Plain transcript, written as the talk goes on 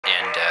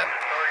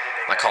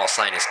My call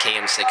sign is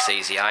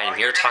KM6AZI, and I'm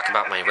here to talk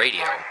about my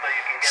radio.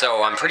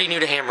 So I'm pretty new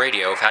to ham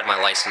radio. I've had my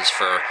license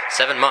for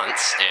 7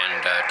 months,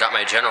 and got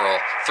my general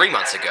 3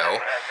 months ago,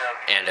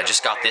 and I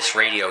just got this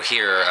radio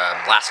here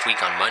last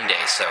week on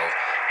Monday, so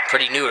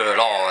pretty new to it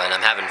all, and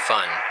I'm having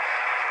fun.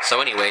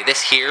 So anyway,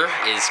 this here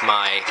is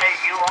my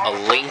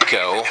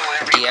Alinco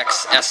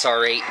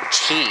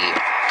DX-SR8T.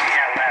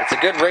 It's a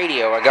good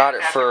radio. I got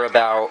it for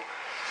about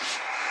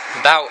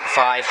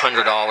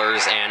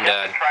 $500,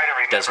 and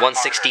does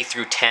 160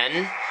 through 10,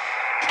 and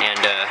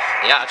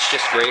yeah, it's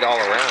just great all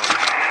around.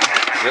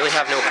 Really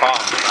have no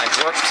problems. I've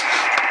worked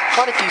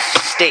quite a few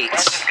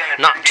states,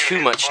 not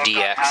too much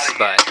DX,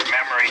 but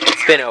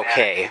it's been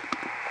okay.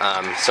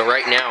 So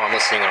right now I'm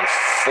listening on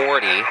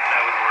 40.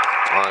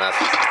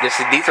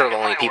 These are the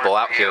only people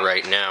out here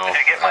right now.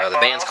 The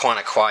band's kind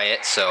of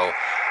quiet, so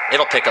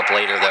it'll pick up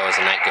later though as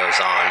the night goes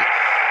on.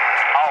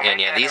 And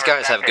yeah, these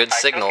guys have good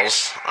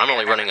signals. I'm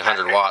only running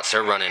 100 watts.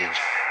 They're running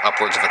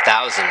upwards of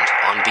 1,000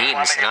 on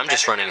beams, and I'm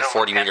just running a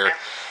 40-meter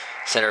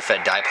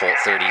center-fed dipole at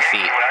 30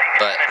 feet.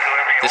 But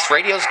this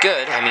radio's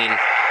good. I mean,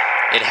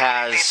 it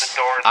has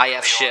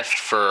IF shift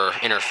for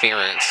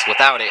interference.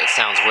 Without it, it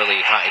sounds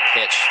really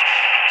high-pitched,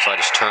 so I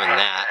just turn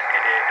that.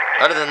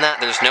 Other than that,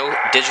 there's no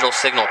digital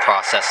signal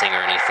processing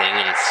or anything,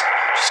 and it's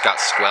just got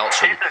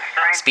squelch and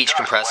speech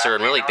compressor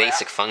and really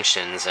basic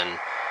functions, and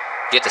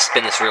you have to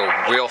spin this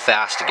real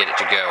fast to get it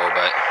to go,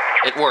 but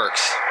it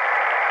works.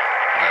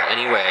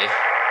 Anyway,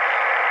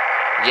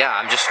 yeah,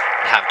 I'm just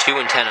have two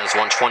antennas,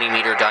 one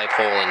 20-meter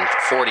dipole and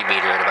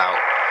 40-meter at about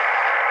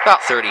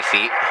 30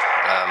 feet,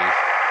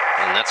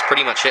 and that's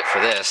pretty much it for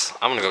this.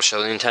 I'm gonna go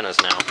show the antennas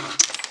now.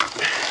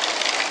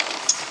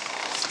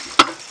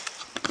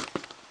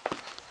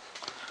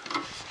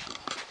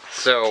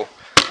 So,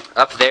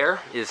 up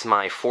there is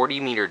my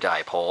 40-meter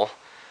dipole.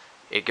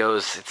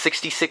 It's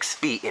 66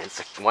 feet, and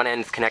one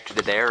end's connected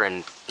to there,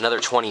 and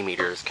another 20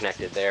 meters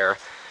connected there.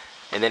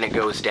 And then it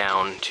goes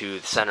down to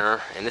the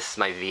center, and this is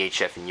my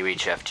VHF and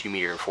UHF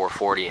 2-meter and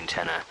 440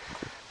 antenna.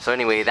 So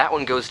anyway, that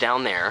one goes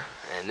down there,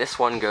 and this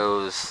one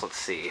goes, let's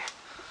see,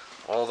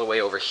 all the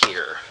way over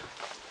here,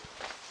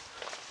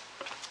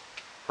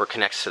 where it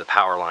connects to the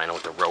power line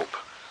with the rope.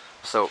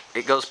 So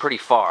it goes pretty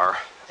far,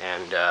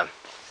 and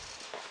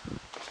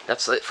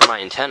that's it for my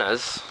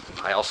antennas.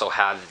 I also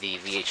have the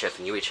VHF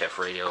and UHF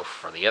radio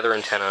for the other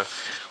antenna,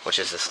 which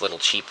is this little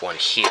cheap one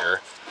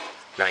here,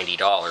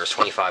 $90,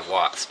 25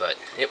 watts, but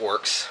it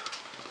works.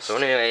 So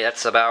anyway,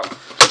 that's about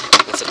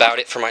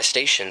it for my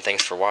station.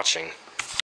 Thanks for watching.